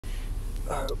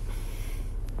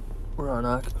We're on,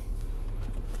 Ak.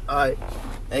 Alright.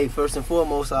 Hey, first and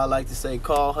foremost, I'd like to say,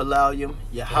 Call Halalyum,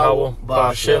 Yahweh,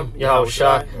 Ba'Shem, Yahweh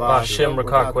Shai, Ba'Shem,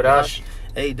 Rakak Wadash.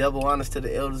 Hey, double honors to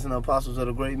the elders and apostles of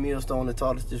the great millstone that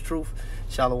taught us this truth.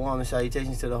 Shalom and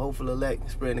salutations to the hopeful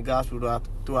elect, spreading the gospel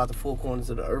throughout the four corners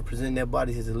of the earth, presenting their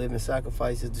bodies as a living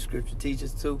sacrifice, as the scripture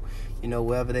teaches to,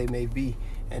 wherever they may be.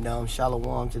 And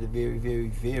shalom to the very, very,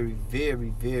 very, very,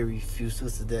 very few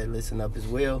sisters that listen up as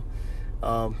well.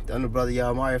 I'm the brother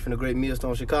Yahweh from the great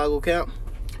millstone Chicago camp.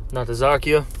 Not the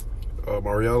Zakia.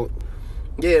 Marielle.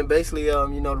 Yeah, and basically,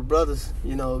 the brothers,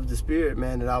 the spirit,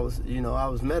 man, that I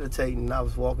was meditating, and I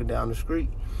was walking down the street,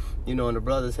 and the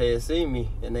brothers had seen me,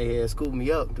 and they had scooped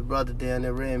me up. The brother down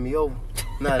there ran me over.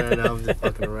 No, I was just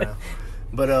fucking around.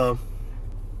 But,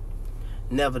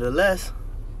 nevertheless,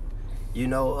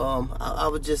 I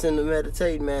was just in the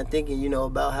meditating, man, thinking,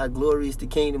 about how glorious the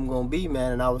kingdom gonna be,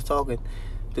 man, and I was talking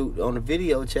on the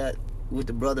video chat with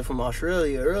the brother from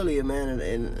Australia earlier, man,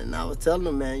 and I was telling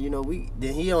him, man,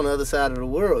 he on the other side of the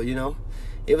world,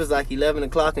 It was like 11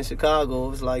 o'clock in Chicago.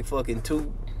 It was like fucking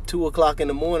 2 o'clock in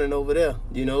the morning over there.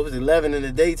 It was 11 in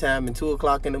the daytime and 2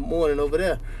 o'clock in the morning over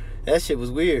there. That shit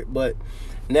was weird, but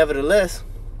nevertheless,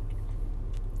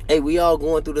 hey, we all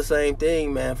going through the same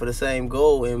thing, man, for the same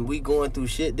goal, and we going through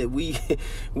shit that we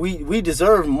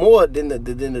deserve more than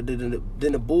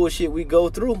the bullshit we go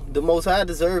through. The Most High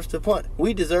deserves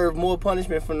we deserve more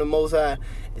punishment from the Most High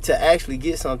to actually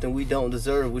get something we don't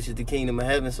deserve, which is the kingdom of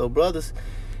heaven. So, brothers,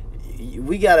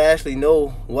 we gotta actually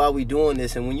know why we doing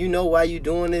this, and when you know why you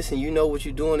doing this and you know what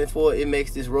you're doing it for, it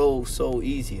makes this road so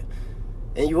easier.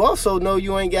 And you also know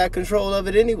you ain't got control of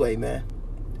it anyway, man.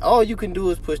 All you can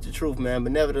do is push the truth, man.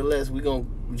 But nevertheless, we're going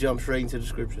to jump straight into the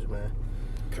scriptures, man.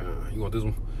 Okay, you want this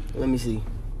one? Let me see.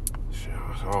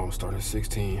 I'm going to start at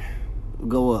 16.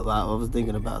 Go up. I was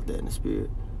thinking about that in the spirit.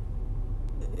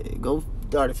 Go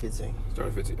start at 15. Start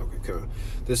at 15. Okay, cool.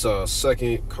 This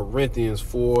 2 Corinthians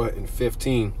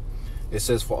 4:15. It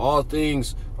says, "For all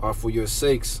things are for your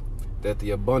sakes, that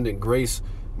the abundant grace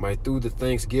might through the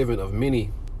thanksgiving of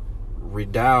many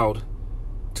redound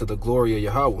to the glory of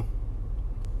Yahweh."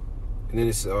 And then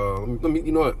it's let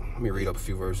me read up a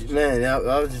few verses. Man,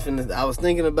 I was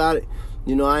thinking about it.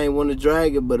 I ain't want to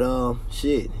drag it, but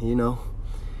shit,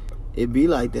 it be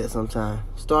like that sometimes.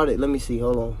 Start it. Let me see.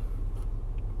 Hold on.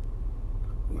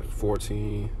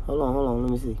 14. Hold on.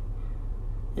 Let me see.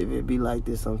 If it be like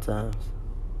this sometimes.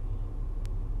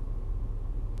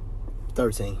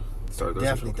 13. Start 13.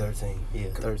 Definitely okay. 13. Yeah,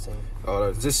 okay. 13.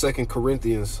 This 2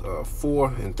 Corinthians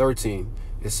 4:13.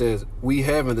 It says, "We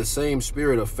having the same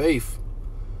spirit of faith,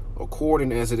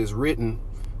 according as it is written,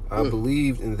 I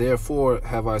believed and therefore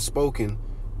have I spoken.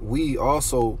 We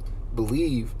also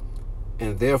believe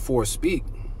and therefore speak."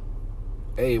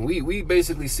 Hey, we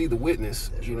basically see the witness.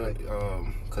 That's right.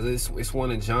 Because it's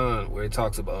one in John where it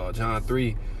talks about John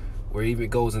 3, where it even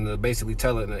goes into basically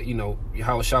telling that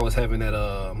how Shah was having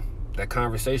that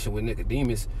conversation with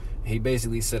Nicodemus. He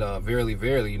basically said, "Verily,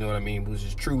 verily," which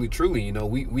is truly, truly.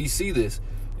 We see this,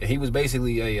 and he was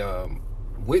basically a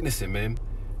witnessing, man.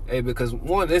 Hey, because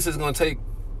one, this is gonna take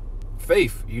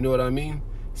faith. You know what I mean?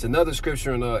 It's another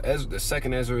scripture in the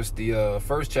 2nd Ezra, the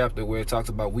 1st chapter, where it talks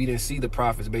about we didn't see the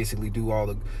prophets basically do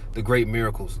all the great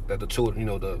miracles that the children,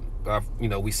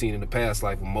 we seen in the past,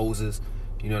 like with Moses.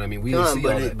 You know what I mean? We didn't see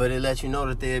all that. But it lets you know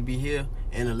that they'll be here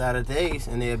in a lot of days,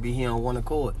 and they'll be here on one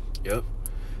accord. Yep.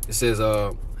 It says,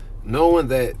 "Knowing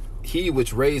that he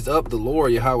which raised up the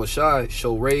Lord Yahweh Shai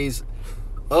shall raise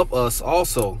up us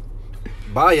also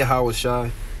by Yahweh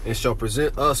Shai, and shall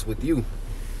present us with you."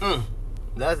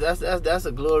 That's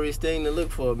a glorious thing to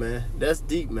look for, man. That's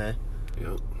deep, man.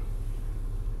 Yep.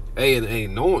 Hey,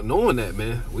 and knowing that,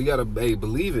 man, we gotta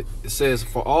believe it. It says,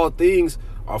 "For all things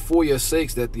are for your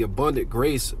sakes, that the abundant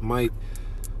grace might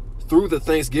through the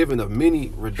thanksgiving of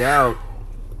many redound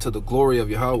to the glory of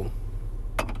Yahweh."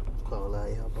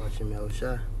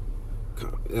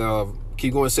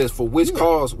 Keep going. It says, "For which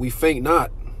cause we faint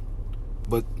not,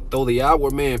 but though the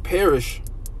outward man perish,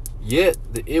 yet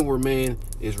the inward man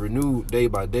is renewed day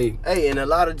by day." Hey, and a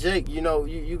lot of Jake, you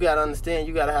gotta understand,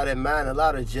 you gotta have that mind. A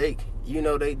lot of Jake,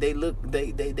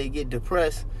 they get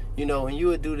depressed, and you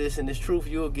would do this in this truth,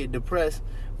 you will get depressed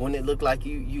when it look like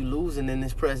you losing in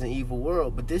this present evil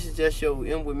world. But this is just your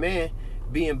inward man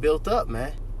being built up,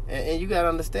 man. And you gotta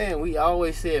understand, we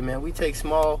always said, man, we take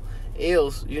small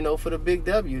L's, for the big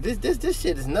W. This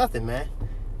shit is nothing, man.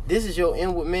 This is your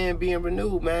inward man being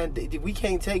renewed, man. We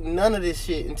can't take none of this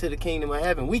shit into the kingdom of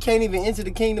heaven. We can't even enter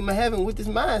the kingdom of heaven with this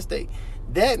mind state.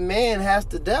 That man has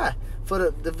to die for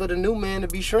the new man to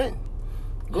be strengthened.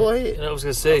 Go ahead. And I was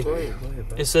gonna say, Go ahead,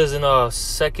 bro. it says in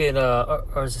second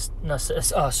or is this, no,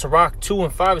 Sirach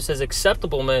 2:5, it says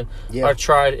acceptable men are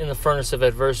tried in the furnace of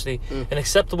adversity. An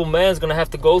acceptable man is gonna have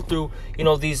to go through,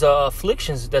 these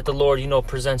afflictions that the Lord,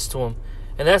 presents to him,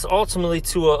 and that's ultimately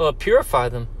to purify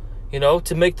them,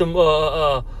 to make them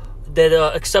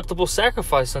that acceptable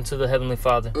sacrifice unto the Heavenly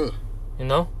Father.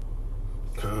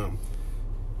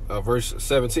 Verse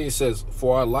 17 says,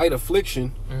 "For our light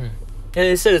affliction." And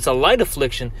it said it's a light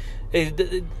affliction. Hey,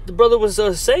 the brother was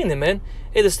saying it, man.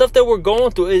 Hey, the stuff that we're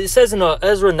going through, it says in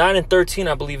Ezra 9:13,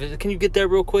 I believe. Can you get that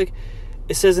real quick?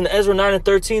 It says in Ezra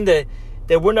 9:13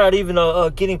 that we're not even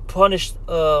getting punished.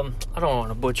 I don't want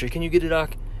to butcher. Can you get it,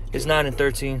 Doc? It's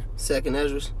 9:13. Second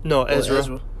Ezra? No,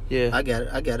 Ezra. Yeah. I got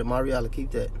it. Mariala,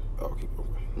 keep that. Okay.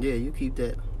 Yeah, you keep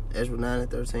that. Ezra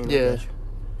 9:13. Yeah.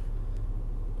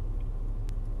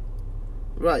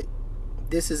 Right.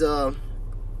 This is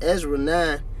Ezra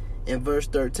 9 and verse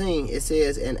 13. It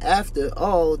says, "And after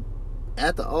all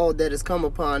that has come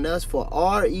upon us for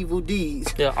our evil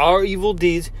deeds." Yeah, our evil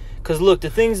deeds. Because look, the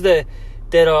things that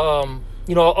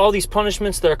all these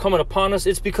punishments that are coming upon us,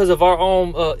 it's because of our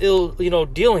own ill,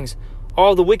 dealings,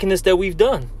 all the wickedness that we've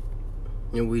done.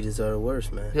 And we deserve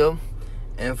worse, man. Yep.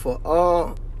 And for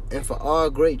our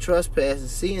great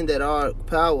trespasses, seeing that our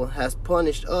power has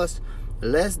punished us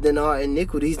less than our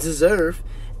iniquities deserve,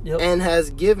 and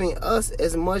has given us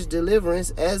as much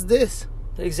deliverance as this.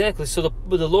 Exactly. So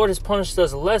the Lord has punished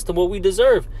us less than what we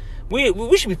deserve.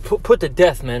 We should be put to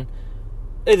death, man.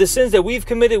 Hey, the sins that we've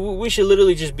committed, we should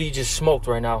literally just be smoked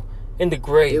right now in the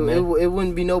grave, man. It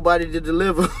wouldn't be nobody to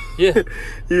deliver. Yeah.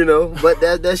 But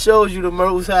that shows you the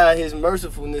Most High, His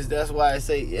mercifulness. That's why I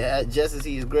say, just as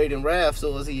He is great in wrath,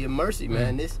 so is He in mercy,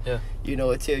 man. This, it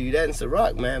tell you that in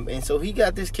Sirach, man. And so He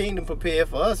got this kingdom prepared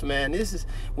for us, man.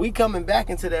 We coming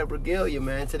back into that regalia,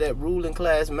 man, to that ruling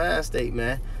class mind state,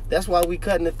 man. That's why we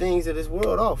cutting the things of this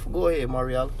world off. Go ahead,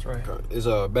 Mariala. That's right. It's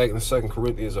back in 2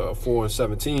 Corinthians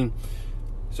 4:17.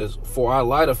 It says, "For our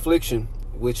light affliction,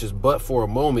 which is but for a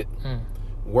moment,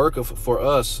 worketh for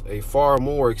us a far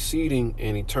more exceeding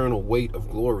and eternal weight of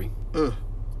glory."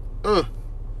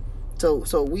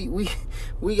 So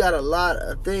we got a lot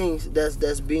of things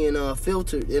that's being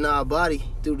filtered in our body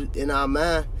in our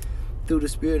mind through the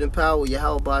spirit and power of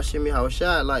Yahweh Ba'Shem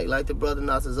Yahushua. Like the brother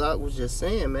Natazak was just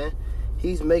saying, man.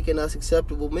 He's making us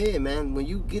acceptable men, man. When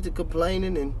you get to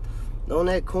complaining and on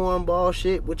that cornball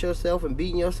shit with yourself and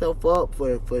beating yourself up for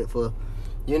your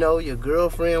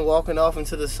girlfriend walking off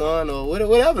into the sun or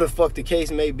whatever the fuck the case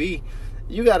may be,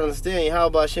 you gotta understand how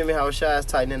about Shimmy Hawashai is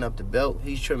tightening up the belt.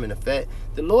 He's trimming the fat.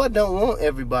 The Lord don't want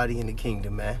everybody in the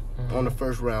kingdom, man, on the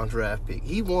first round draft pick.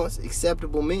 He wants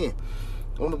acceptable men.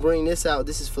 I'm gonna bring this out.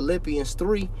 This is Philippians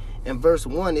 3 and verse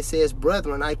 1. It says,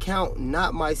 "Brethren, I count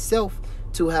not myself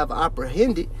to have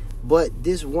apprehended, but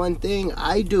this one thing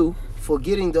I do,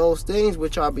 forgetting those things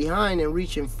which are behind and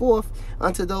reaching forth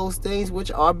unto those things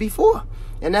which are before."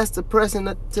 And that's the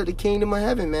pressing to the kingdom of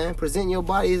heaven, man. Present your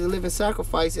body as a living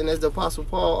sacrifice, and as the Apostle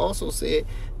Paul also said,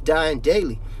 dying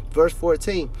daily. Verse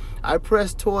 14, "I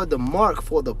press toward the mark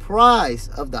for the prize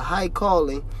of the high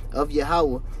calling of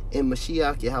Yahweh in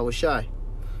Mashiach Yahushai.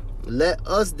 Let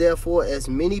us therefore, as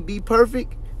many be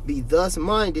perfect, be thus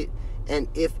minded. And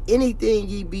if anything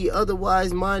ye be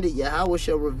otherwise minded, Yahweh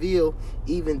shall reveal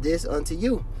even this unto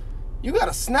you." You got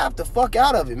to snap the fuck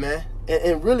out of it, man.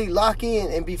 And really lock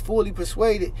in and be fully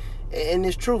persuaded in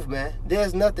this truth, man.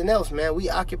 There's nothing else, man. We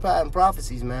occupy in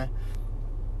prophecies, man.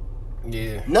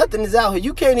 Yeah. Nothing is out here.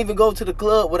 You can't even go to the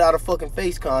club without a fucking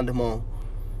face condom on.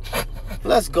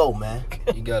 Let's go, man.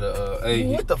 You gotta,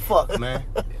 what the fuck, man?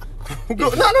 No, go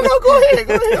ahead.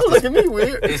 Don't look at me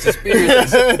weird. It's the spirit.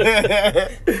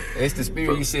 It's the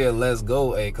spirit. You said, "Let's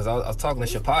go," because I was talking to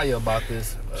Shapaya about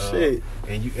this. Shit.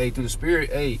 And you, through the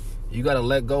spirit, you gotta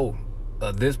let go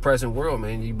of this present world,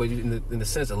 man. But in the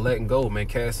sense of letting go, man,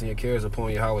 casting your cares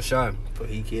upon Yahweh Shai. For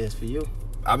He cares for you.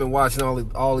 I've been watching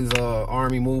all these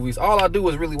army movies. All I do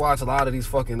is really watch a lot of these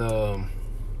fucking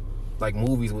like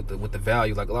movies with the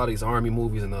value, like a lot of these army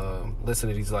movies, and listen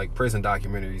to these like prison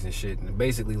documentaries and shit. And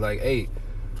basically, like, hey,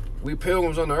 we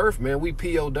pilgrims on the earth, man. We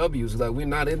POWs. Like, we're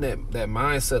not in that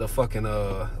mindset of fucking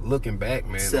looking back,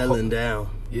 man. Settling down.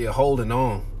 Yeah, holding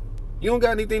on. You don't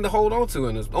got anything to hold on to,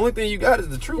 and the only thing you got is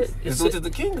the truth. Which is the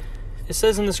kingdom. It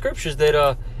says in the scriptures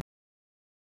that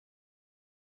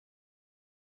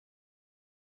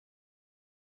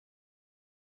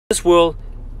this world.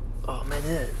 Oh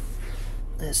man,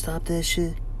 that stop that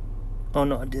shit. Oh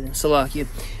no, I didn't. Salakia.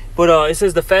 But it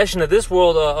says the fashion of this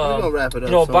world, We're gonna wrap it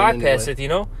up, bypass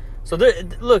anyway. it. So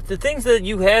look, the things that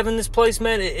you have in this place,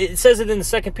 man. It says it in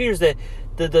the 2 Peter's that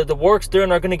the works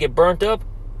therein are going to get burnt up.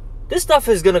 this stuff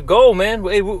is gonna go, man.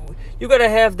 Hey, you gotta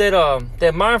have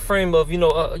that mind frame of, you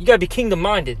gotta be kingdom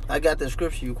minded. I got the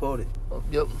scripture you quoted.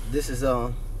 Yep. This is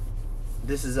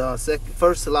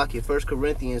First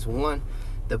Corinthians 1.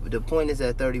 The point is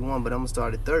at 31, but I'm gonna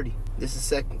start at 30. This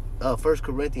is 1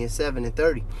 Corinthians 7 and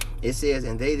 30. It says,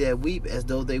 and they that weep as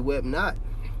though they wept not,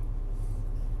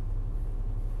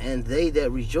 and they that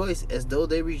rejoice as though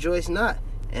they rejoice not,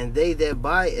 and they that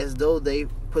buy as though they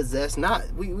possess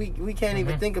not. We can't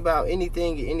even think about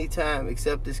anything at any time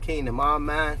except this kingdom. Our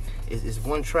mind is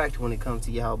one track when it comes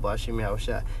to Yahweh Hashem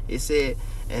Yahushua. It said,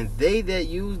 and they that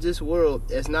use this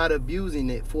world as not abusing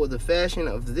it, for the fashion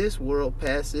of this world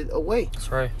passeth away.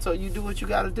 That's right. So you do what you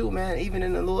got to do, man. Even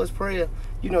in the Lord's Prayer,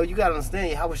 you got to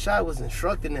understand, Yahushua was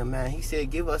instructing them, man. He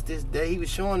said, give us this day. He was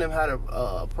showing them how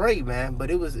to pray, man. But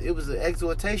it was an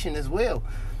exhortation as well.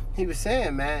 He was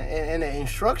saying, man, and an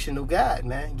instructional guide,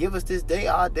 man. Give us this day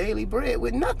our daily bread.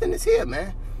 With nothing is here,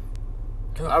 man.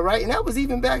 All right, and that was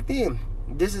even back then.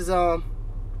 This is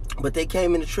but they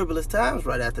came in the troublous times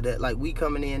right after that. Like we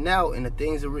coming in now, and the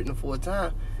things are written for a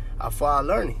time are for our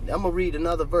learning. I'm gonna read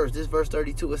another verse. This verse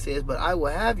 32. It says, but I will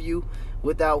have you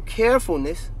without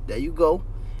carefulness. There you go.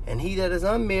 And he that is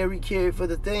unmarried carry for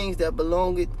the things that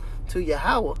belong to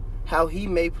Yahweh, how he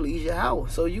may please Yahweh.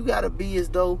 So you gotta be as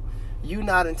though you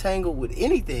not entangled with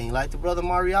anything. Like the brother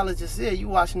Mariala just said, you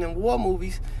watching them war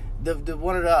movies. The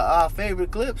one of our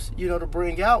favorite clips, to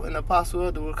bring out, and Apostle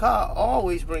Elder Rakar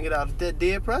always bring it out, that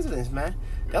dead presidents, man.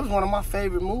 That was one of my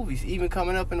favorite movies, even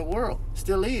coming up in the world.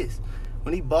 Still is.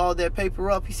 When he balled that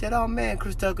paper up, he said, oh man,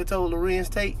 Chris Tucker told Lorenz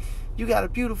Tate, you got a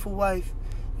beautiful wife,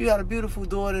 you got a beautiful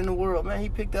daughter in the world, man. He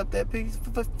picked up that picture.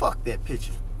 Fuck that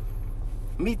picture.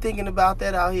 Me thinking about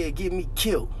that out here get me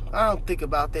killed. I don't think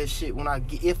about that shit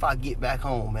if I get back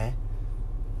home, man.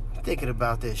 I'm thinking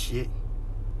about that shit.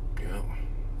 Yeah.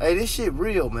 Hey, this shit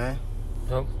real, man.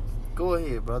 Yep. Go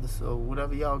ahead, brother. So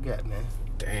whatever y'all got, man.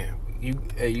 Damn.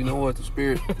 You know what? The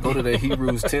spirit. Go to the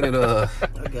Hebrews 10 and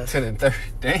 10 and 30.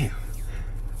 Damn.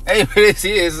 Hey, this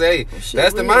is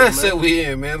that's the mindset we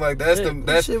in, man. Like that's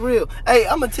shit real. Hey,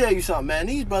 I'm gonna tell you something, man.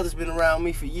 These brothers been around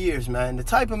me for years, man. The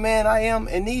type of man I am,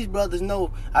 and these brothers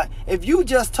know. If you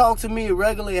just talk to me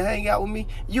regularly and hang out with me,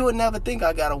 you would never think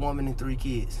I got a woman and 3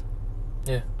 kids.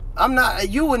 Yeah. I'm not.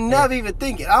 You would never even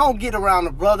think it. I don't get around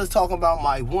the brothers talking about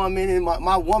my woman, and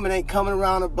my woman ain't coming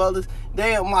around the brothers.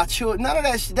 They are my children. None of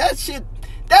that shit.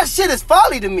 That shit is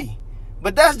folly to me.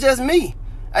 But that's just me.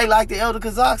 Hey, like the Elder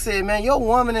Kazak said, man, your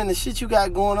woman and the shit you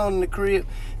got going on in the crib,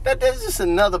 that's just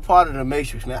another part of the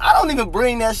matrix, man. I don't even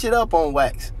bring that shit up on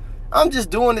wax. I'm just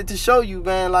doing it to show you,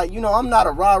 man, like, I'm not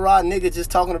a rah-rah nigga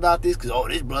just talking about this because,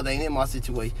 this brother ain't in my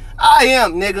situation. I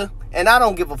am, nigga, and I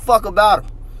don't give a fuck about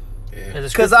him.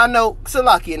 Because I know,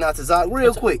 Salaki and Natazak,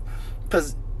 real quick,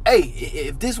 because, hey,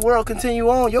 if this world continue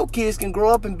on, your kids can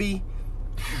grow up and be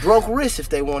broke rich if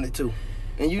they wanted to.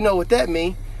 And you know what that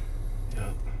mean.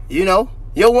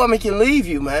 Your woman can leave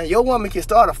you, man. Your woman can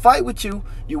start a fight with you.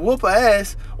 You whoop her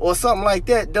ass or something like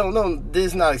that. This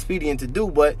is not expedient to do,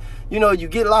 but, you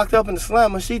get locked up in the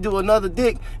slammer. She do another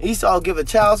dick. Esau give her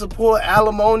child support,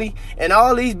 alimony, and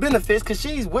all these benefits because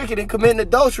she's wicked and committing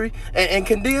adultery and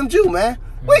condemned you, man.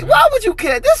 Wait, why would you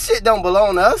care? This shit don't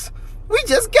belong to us. We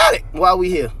just got it while we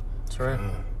here. That's right.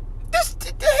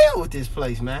 The hell with this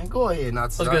place, man. Go ahead, not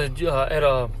I was going to add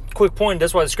a quick point.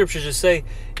 That's why the scriptures just say,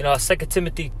 2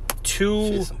 Timothy 2.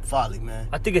 Shit's some folly, man.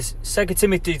 I think it's 2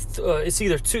 Timothy. It's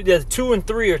either 2 and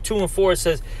 3 or 2 and 4. It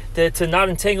says that to not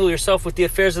entangle yourself with the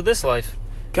affairs of this life.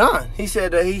 God, he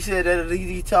said that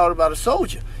he taught about a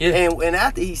soldier. Yeah. And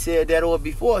after he said that, or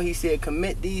before, he said,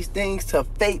 commit these things to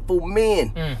faithful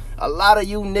men. A lot of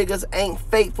you niggas ain't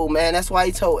faithful, man. That's why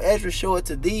he told Ezra, show it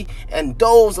to thee and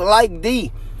those like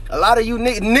thee. A lot of you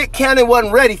niggas, Nick Cannon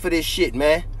wasn't ready for this shit,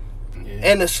 man. Yeah.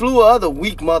 And a slew of other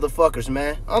weak motherfuckers,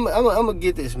 man. I'm gonna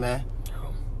get this, man.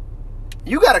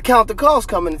 You gotta count the cost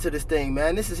coming into this thing,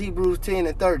 man. This is Hebrews 10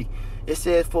 and 30. It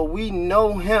says, for we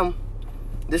know him.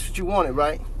 This what you wanted,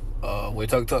 right? Wait,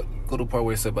 talk. Go to the part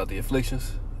where it said about the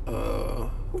afflictions.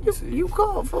 You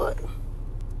called for it.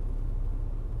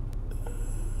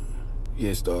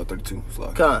 Yeah, it's 32.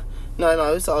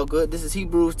 No, it's all good. This is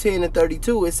Hebrews 10 and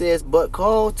 32. It says, but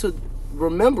call to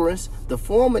remembrance the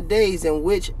former days in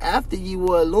which after you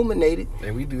were illuminated.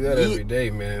 And we do that every day,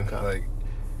 man. Like,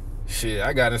 shit,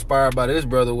 I got inspired by this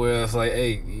brother where it's like,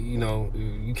 hey,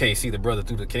 you can't see the brother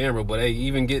through the camera, but hey,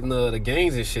 even getting the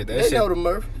gains and shit, that shit. They know the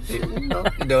Murph. You know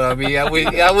what I mean?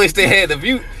 I wish they had the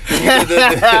view.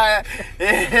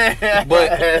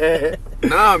 But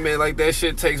nah, man, like that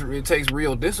shit takes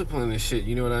real discipline and shit.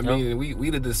 You know what I mean? And we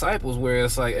the disciples where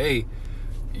it's like, hey,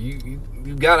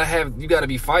 you gotta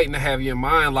be fighting to have your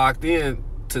mind locked in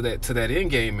to that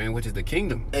end game, man, which is the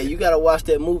kingdom. Hey, you gotta watch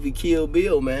that movie Kill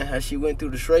Bill, man. How she went through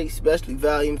the straight, especially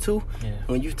Volume 2. Yeah.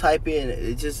 When you type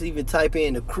in, just even type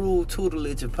in the cruel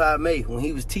tutelage of Pai Mei when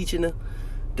he was teaching her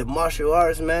the martial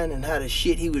arts, man, and how the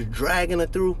shit he was dragging her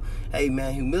through. Hey,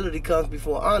 man, humility comes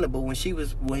before honor. But when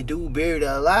dude buried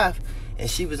her alive, and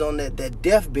she was on that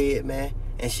deathbed, man,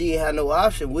 and she ain't had no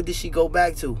option, what did she go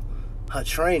back to? Her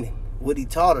training. What he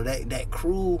taught her, that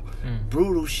cruel,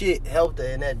 brutal shit helped her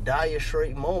in that dire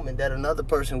straight moment that another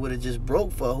person would have just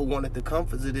broke for, who wanted the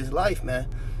comforts of this life, man.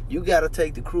 You got to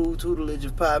take the cruel tutelage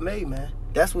of Pai Mei, man.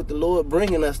 That's what the Lord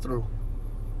bringing us through.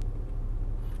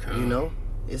 Okay. You know?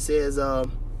 It says,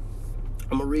 I'm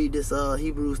going to read this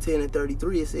Hebrews 10 and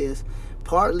 33. It says,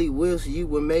 partly whilst you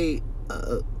were made...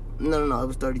 No, it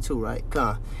was 32, right?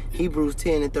 Hebrews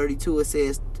 10 and 32, it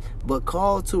says, but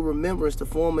call to remembrance the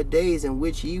former days in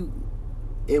which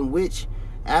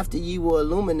after you were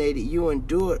illuminated, you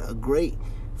endured a great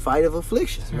fight of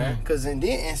afflictions, man. Because then,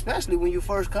 especially when you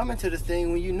first come into this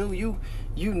thing, when you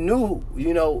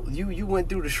went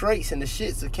through the straights and the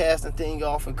shits of casting things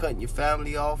off and cutting your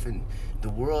family off and the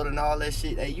world and all that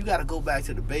shit. Hey, you got to go back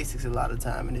to the basics a lot of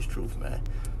time in this truth, man.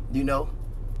 You know?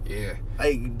 Yeah.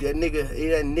 Hey, that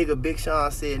nigga Big Sean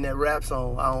said in that rap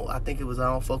song, I think it was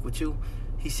I Don't Fuck With You.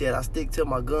 He said, I stick to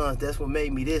my guns. That's what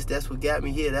made me this. That's what got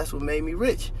me here. That's what made me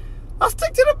rich. I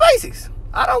stick to the basics.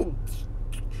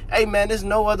 Hey, man, there's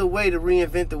no other way to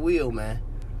reinvent the wheel, man.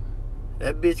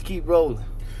 That bitch keep rolling.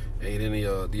 Hey, then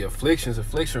the afflictions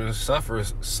and suffering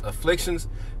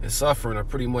are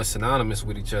pretty much synonymous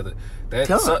with each other.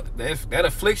 That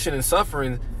affliction and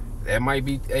suffering, that might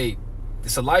be, hey,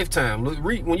 it's a lifetime.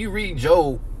 When you read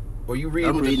Job, or you read...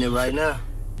 I'm reading it right now.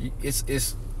 It's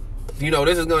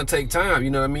this is gonna take time,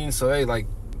 you know what I mean? So hey, like,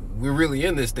 we're really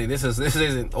in this thing. This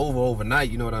isn't over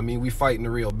overnight, you know what I mean? We fighting the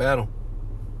real battle.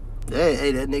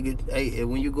 Hey, that nigga, hey,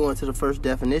 when you go into the first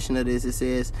definition of this, it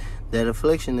says that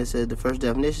affliction, it says the first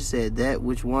definition said that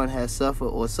which one has suffered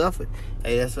or suffered.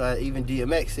 Hey, that's why even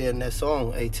DMX said in that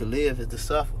song, hey, to live is to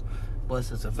suffer, but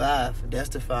to survive, that's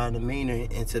to find the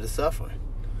meaning into the suffering.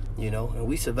 You know, and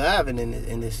we surviving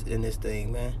in this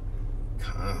thing, man.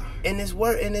 And it's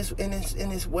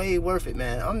way worth it,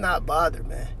 man. I'm not bothered,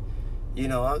 man. You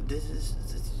know, this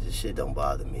shit don't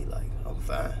bother me. Like, I'm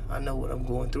fine. I know what I'm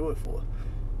going through it for.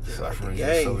 Just suffering, like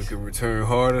the so we can return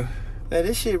harder. Man,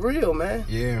 this shit real, man.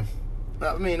 Yeah.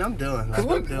 I mean, I'm done. Like,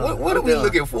 what are we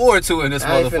looking forward to in this motherfucker?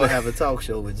 I ain't finna have a talk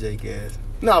show with Jake ass.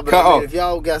 No, but I mean, if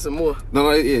y'all got some more.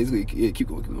 No, keep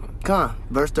going.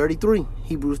 Verse 33,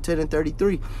 Hebrews 10 and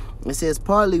 33. It says,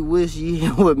 partly wish ye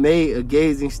were made a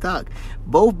gazing stock,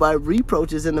 both by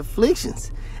reproaches and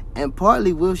afflictions, and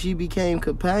partly wish ye became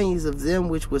companions of them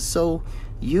which were so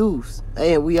used.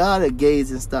 Hey, and we are the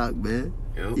gazing stock, man.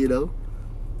 Yep. You know?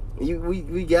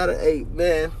 We gotta, hey,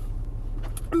 man.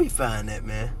 Let me find that,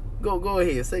 man. Go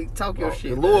ahead. Talk your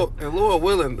shit. And Lord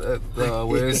willing,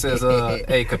 where it says,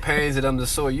 hey, companions of them that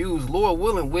so used, Lord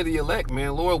willing, we're the elect,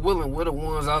 man. Lord willing, we're the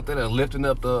ones out there that are lifting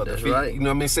up the feet. Right. You know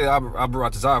what I mean? Say, I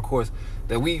brought this out, of course,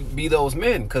 that we be those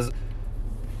men. Because,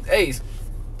 hey,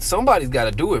 somebody's got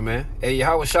to do it, man. Hey,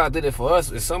 Howard Shaw did it for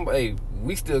us. It's hey,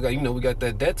 we still got, we got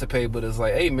that debt to pay, but it's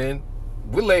like, hey, man,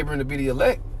 we're laboring to be the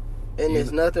elect. And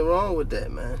there's nothing wrong with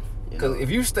that, man. Because if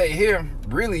you stay here,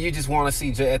 really, you just want to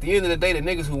see Jake. At the end of the day, the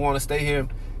niggas who want to stay here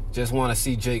just want to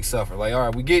see Jake suffer. Like,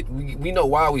 all right, we know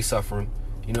why we suffering.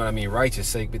 You know what I mean? Righteous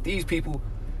sake. But these people,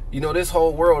 this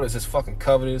whole world is just fucking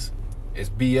covetous. It's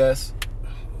BS.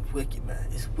 Wicked, man.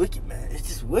 It's wicked, man. It's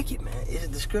just wicked, man.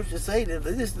 The scriptures say that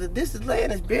this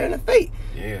land is bearing a fate.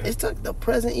 Yeah. It's the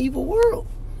present evil world.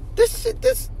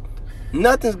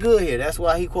 Nothing's good here. That's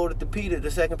why he quoted the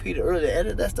 2 Peter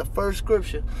earlier. That's the first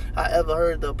scripture I ever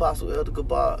heard the Apostle Elder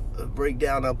Gabar break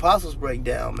down. The apostles break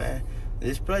down, man.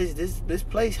 This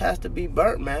place has to be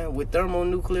burnt, man, with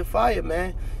thermonuclear fire,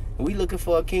 man. We looking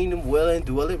for a kingdom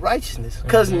dwelling righteousness,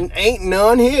 because ain't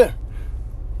none here.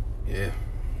 Yeah.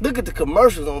 Look at the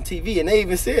commercials on TV, and they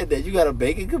even said that you got a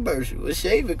baking commercial, a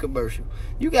shaving commercial,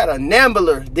 you got a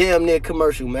Nambler damn near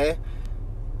commercial, man.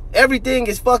 Everything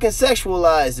is fucking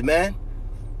sexualized, man.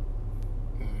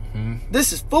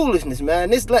 This is foolishness, man.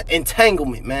 This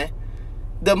entanglement, man.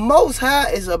 The Most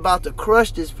High is about to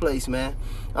crush this place, man.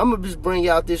 I'm gonna just bring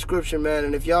out this scripture, man.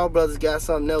 And if y'all brothers got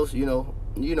something else, I don't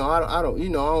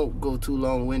go too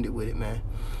long-winded with it, man.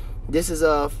 This is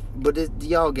y'all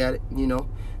got it,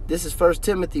 This is 1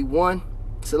 Timothy 1.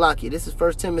 Salakia. This is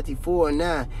 1 Timothy 4 and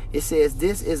 9. It says,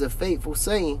 this is a faithful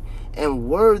saying and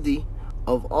worthy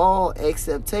of all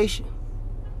acceptation.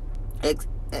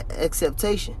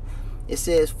 Acceptation. It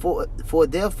says, for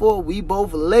therefore we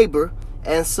both labor,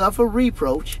 and suffer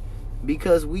reproach,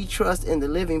 because we trust in the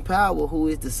living power, who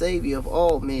is the Savior of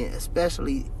all men,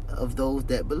 especially of those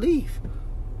that believe.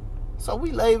 So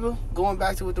we labor, going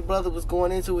back to what the brother was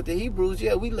going into with the Hebrews,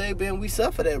 yeah, we labor and we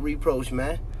suffer that reproach,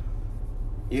 man.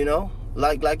 You know,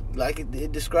 like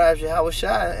it describes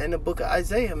Yahushua in the book of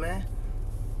Isaiah, man.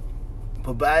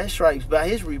 But by his stripes, by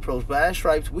his reproach, by his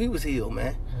stripes, we was healed,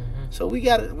 man. So we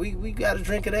gotta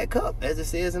drink of that cup, as it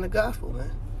says in the gospel,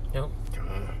 man. Yep.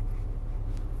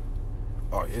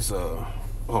 All right, it's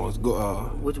let's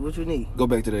go. What you need? Go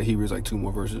back to that Hebrews, like 2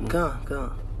 more verses.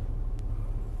 Come.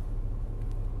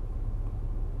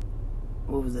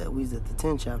 What was that? We was at the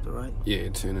 10th chapter, right? Yeah,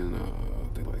 10 and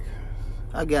I think like.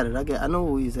 I got it. I know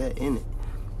where we was at in it.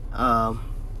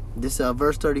 This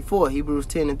verse 34, Hebrews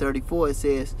 10 and 34. It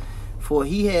says, "For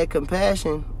he had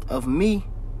compassion of me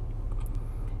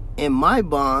in my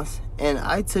bonds, and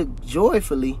I took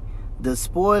joyfully the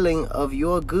spoiling of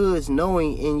your goods,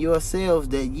 knowing in yourselves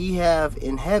that ye have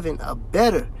in heaven a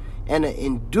better and an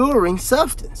enduring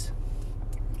substance."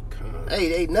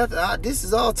 Hey, nothing. This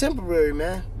is all temporary,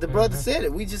 man. The brother said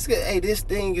it. We just said, hey, this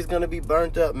thing is going to be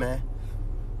burnt up, man.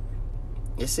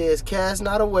 It says, "Cast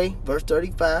not away," verse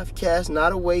 35, "Cast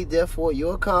not away, therefore,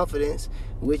 your confidence,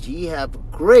 which ye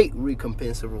have great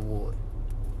recompense of reward."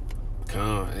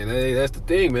 And hey, that's the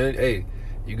thing, man. Hey,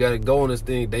 you got to go on this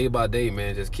thing day by day,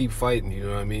 man. Just keep fighting, you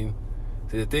know what I mean?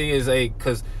 See, the thing is, hey,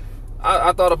 because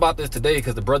I thought about this today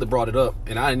because the brother brought it up,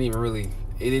 and I didn't even really,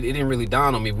 it didn't really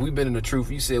dawn on me. We've been in the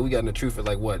truth. You said we got in the truth at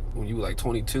like what? When you were like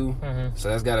 22? So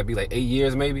that's got to be like 8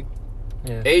 years maybe?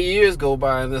 Yeah. 8 years go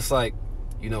by, and it's like,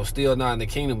 you know, still not in the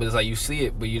kingdom, but it's like you see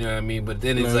it, but you know what I mean? But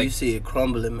then it's Man, like... you see it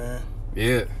crumbling, man.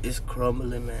 Yeah. It's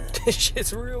crumbling, man. This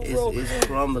shit's real, bro. It's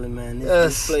crumbling, man.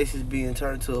 This place is being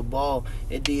turned to a ball.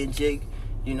 And D and Jake,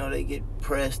 you know, they get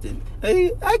pressed and,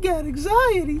 hey, I got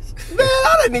anxieties. Man,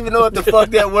 I didn't even know what the fuck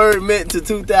that word meant to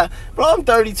 2000. Bro, I'm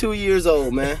 32 years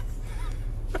old, man.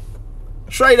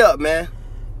 Straight up, man.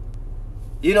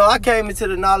 You know, I came into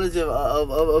the knowledge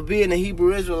of being a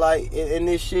Hebrew Israelite in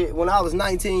this shit when I was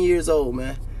 19 years old,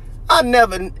 man. I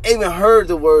never even heard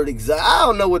the word anxiety. I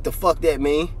don't know what the fuck that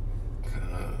mean.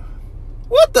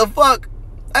 What the fuck?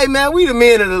 Hey, man, we the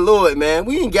men of the Lord, man.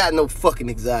 We ain't got no fucking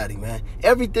anxiety, man.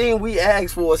 Everything we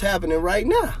ask for is happening right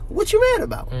now. What you mad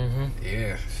about?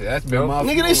 Yeah, shit, that's been my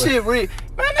Nigga, this shit real.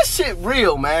 Man, this shit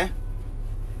real, man.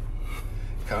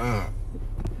 Hey,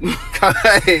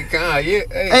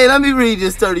 let me read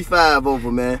this 35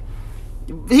 over, man.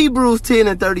 Hebrews 10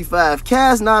 and 35.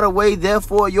 "Cast not away,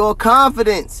 therefore, your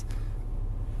confidence."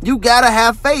 You gotta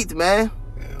have faith, man.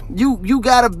 You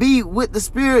gotta be with the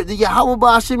spirit. The Yahweh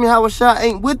Ba'ashim Yahushua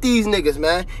ain't with these niggas,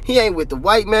 man. He ain't with the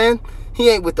white man. He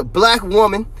ain't with the black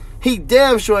woman. He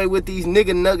damn sure ain't with these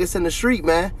nigga nuggets in the street,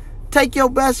 man. Take your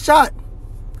best shot.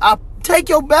 Take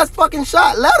your best fucking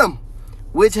shot. Let them.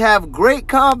 "Which have great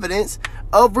confidence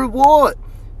of reward."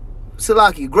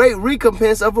 Salaki, great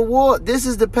recompense of reward. This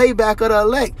is the payback of the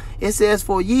elect. It says,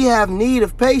 "For ye have need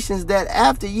of patience, that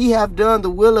after ye have done the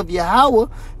will of Yahweh,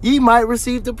 ye might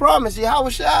receive the promise."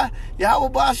 Yahweh Ba'ashim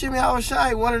Yahushua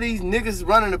ain't one of these niggas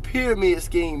running a pyramid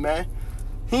scheme, man.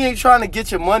 He ain't trying to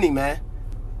get your money, man.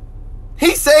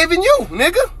 He's saving you,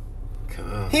 nigga.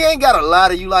 He ain't got to lie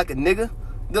to you like a nigga.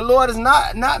 The Lord is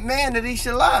not man that he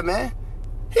should lie, man.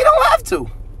 He don't have to.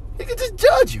 He can just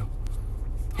judge you.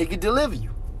 He can deliver you.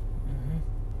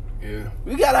 Yeah.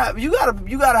 You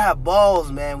gotta have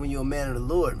balls, man, when you're a man of the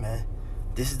Lord, man.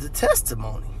 This is the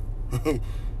testimony.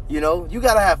 You know, you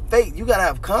gotta have faith. You gotta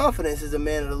have confidence as a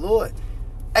man of the Lord.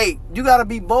 Hey, you gotta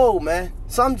be bold, man.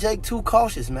 Some Jake too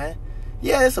cautious, man.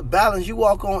 Yeah, it's a balance. You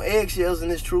walk on eggshells in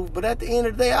this truth, but at the end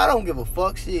of the day, I don't give a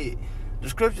fuck. Shit. The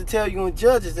scripture tell you in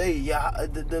Judges, hey,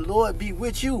 the Lord be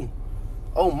with you.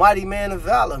 Oh, mighty man of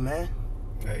valor, man.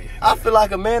 Hey, I feel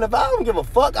like a man of valor. I don't give a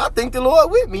fuck. I think the Lord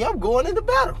with me. I'm going into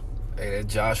battle. Hey, that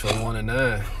Joshua 1 and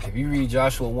 9. If you read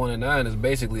Joshua 1 and 9, it's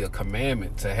basically a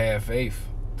commandment to have faith,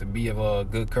 to be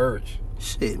of good courage.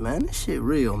 Shit, man, this shit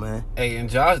real, man. Hey, and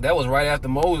that was right after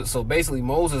Moses. So basically,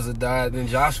 Moses had died, then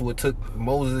Joshua took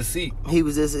Moses' seat. He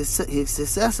was his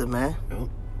successor, man. Yep.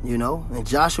 You know, and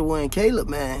Joshua and Caleb,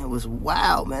 man, was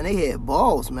wild, man. They had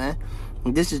balls, man.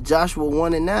 And this is Joshua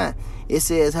 1 and 9. It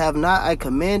says, "Have not I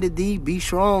commanded thee, be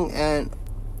strong and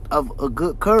of a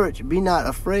good courage. Be not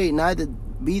afraid, neither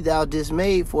be thou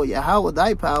dismayed, for Yahweh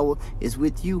thy power is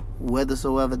with you,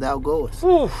 whithersoever thou goest."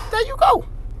 Oof. There you go.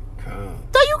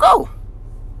 There you go.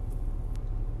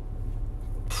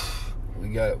 We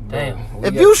got, bro, damn.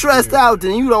 If you stressed out,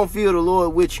 then you don't feel the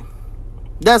Lord with you.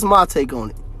 That's my take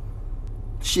on it.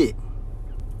 Shit.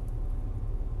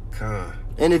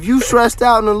 And if you stressed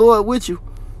out and the Lord with you,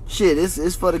 shit,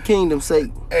 it's for the kingdom's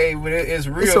sake. Hey, but it's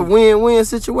real. It's a win-win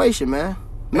situation, man.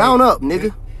 Mount up,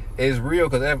 nigga. It's real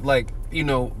because, like, you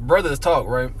know, brothers talk,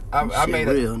 right? I made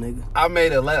real, nigga.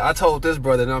 I told this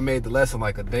brother, and I made the lesson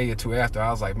like a day or two after.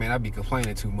 I was like, man, I be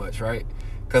complaining too much, right?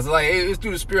 Because, like, it's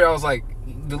through the Spirit. I was like,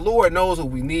 the Lord knows what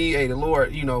we need. Hey, the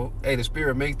Lord, you know, hey, the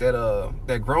Spirit make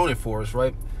that groaning for us,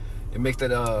 right? It makes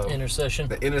that intercession.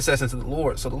 The intercession to the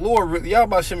Lord. So the Lord, y'all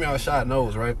about Shimmy Al-Shad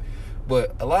knows, right?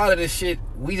 But a lot of this shit,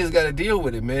 we just got to deal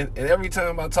with it, man. And every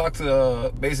time I talk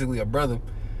to basically a brother,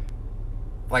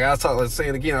 like let's say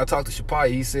it again, I talked to Shapai,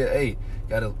 he said, hey,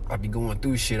 I be going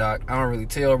through shit. I don't really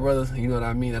tell brothers, you know what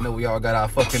I mean? I know we all got our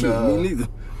fucking me neither.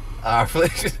 Our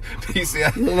afflictions. He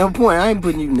said, ain't no point. I ain't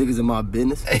putting you niggas in my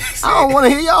business. I don't want to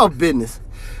hear y'all business.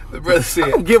 The brother said, I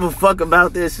don't give a fuck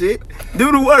about that shit.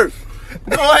 Do the work.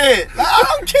 Go ahead.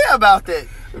 I don't care about that.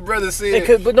 The brother said,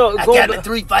 but no, I got the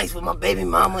 3 fights with my baby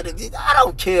mama. I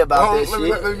don't care about that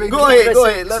shit. Go ahead.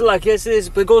 It's like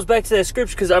but it goes back to that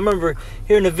scripture because I remember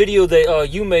hearing a video that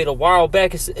you made a while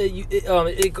back.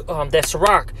 That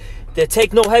Sirach, that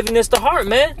take no heaviness to heart,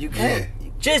 man. You can't.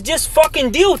 Just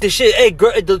fucking deal with this shit. Hey,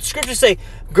 the scriptures say,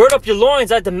 gird up your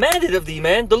loins. I demanded of thee,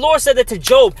 man. The Lord said that to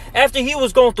Job after he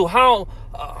was going through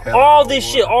all this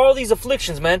shit, all these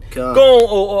afflictions, man.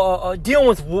 Dealing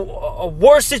with a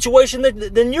worse situation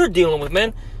than you're dealing with,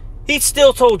 man. He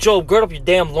still told Job, gird up your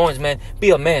damn loins, man.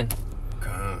 Be a man.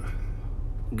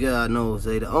 God knows,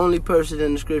 the only person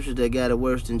in the scriptures that got it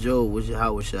worse than Job was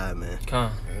Yahushua, man.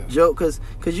 Job, cause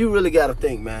you really gotta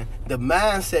think, man. The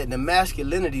mindset and the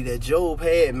masculinity that Job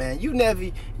had, man. You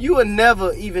would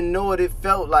never even know what it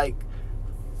felt like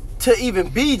to even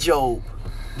be Job.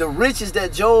 The riches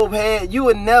that Job had, you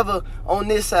would never on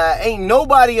this side. Ain't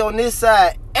nobody on this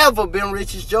side ever been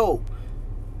rich as Job.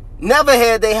 Never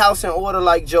had their house in order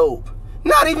like Job.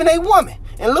 Not even a woman.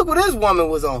 And look what this woman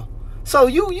was on. So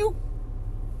you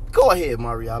go ahead,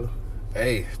 Mariala.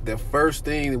 Hey, the first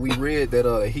thing that we read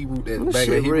that Hebrew that this back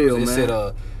in Hebrews, it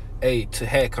man. said to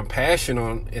have compassion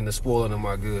on in the spoiling of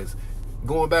my goods.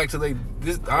 Going back to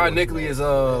our iniquity is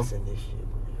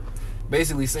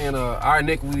basically saying our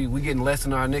iniquity, we getting less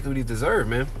than our iniquity deserve,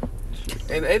 man.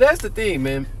 And that's the thing,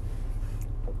 man.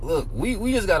 Look,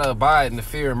 we just gotta abide in the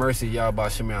fear and mercy of Yahweh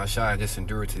Shemai Al-Shai and just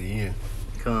endure it to the end.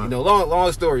 You know,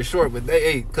 long story short, but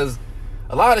because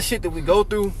a lot of shit that we go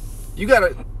through, you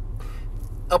gotta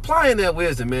applying that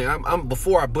wisdom, man. I'm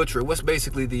before I butcher it. What's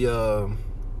basically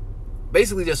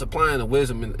basically just applying the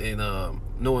wisdom and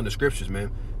knowing the scriptures,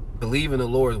 man. Believing the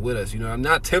Lord is with us. You know, I'm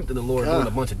not tempting the Lord doing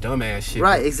a bunch of dumbass shit.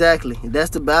 Right, exactly. That's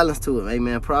the balance to it,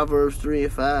 man. Proverbs 3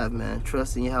 and 5, man.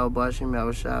 Trust in Yahweh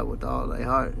Shai with all thy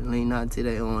heart and lean not to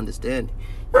their own understanding.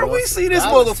 Bro, we see this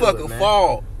motherfucker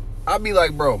fall. I'll be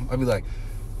like,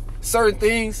 certain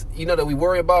things, you know, that we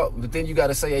worry about, but then you got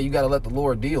to say, hey, you got to let the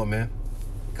Lord deal, man.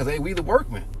 Because, hey, we the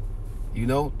workmen. You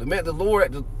know, the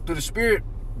Lord, through the Spirit,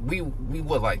 we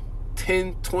what, like,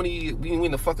 10, 20, we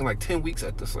in the fucking like 10 weeks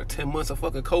at this, like 10 months of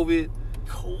fucking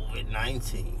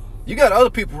COVID-19. You got other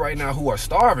people right now who are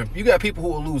starving. You got people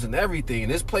who are losing everything.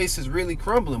 This place is really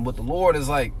crumbling, but the Lord is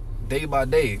like, day by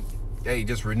day, hey,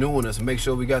 just renewing us and make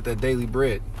sure we got that daily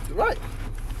bread. Right.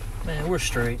 Man, we're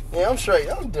straight. Yeah, I'm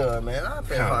straight. I'm done, man. I've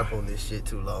been harp on this shit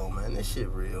too long, man. This shit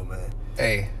real, man.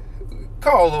 Hey,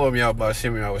 call Lord me out about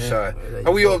Shimmy Al-Shai.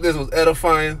 And we hope this was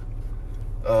edifying.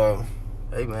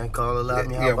 Hey, man, call a lot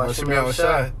me out about Shimmy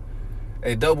Al-Shai.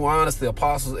 Hey, double honors to the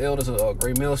apostles, elders of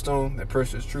Great Millstone that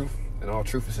precious truth and all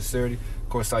truth and sincerity. Of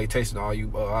course, salutation to all you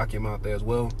Akim out there as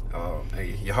well.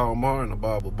 Hey, Yahweh Mar and the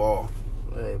Bob Ball.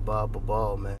 Hey, Bob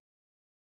Ball, man.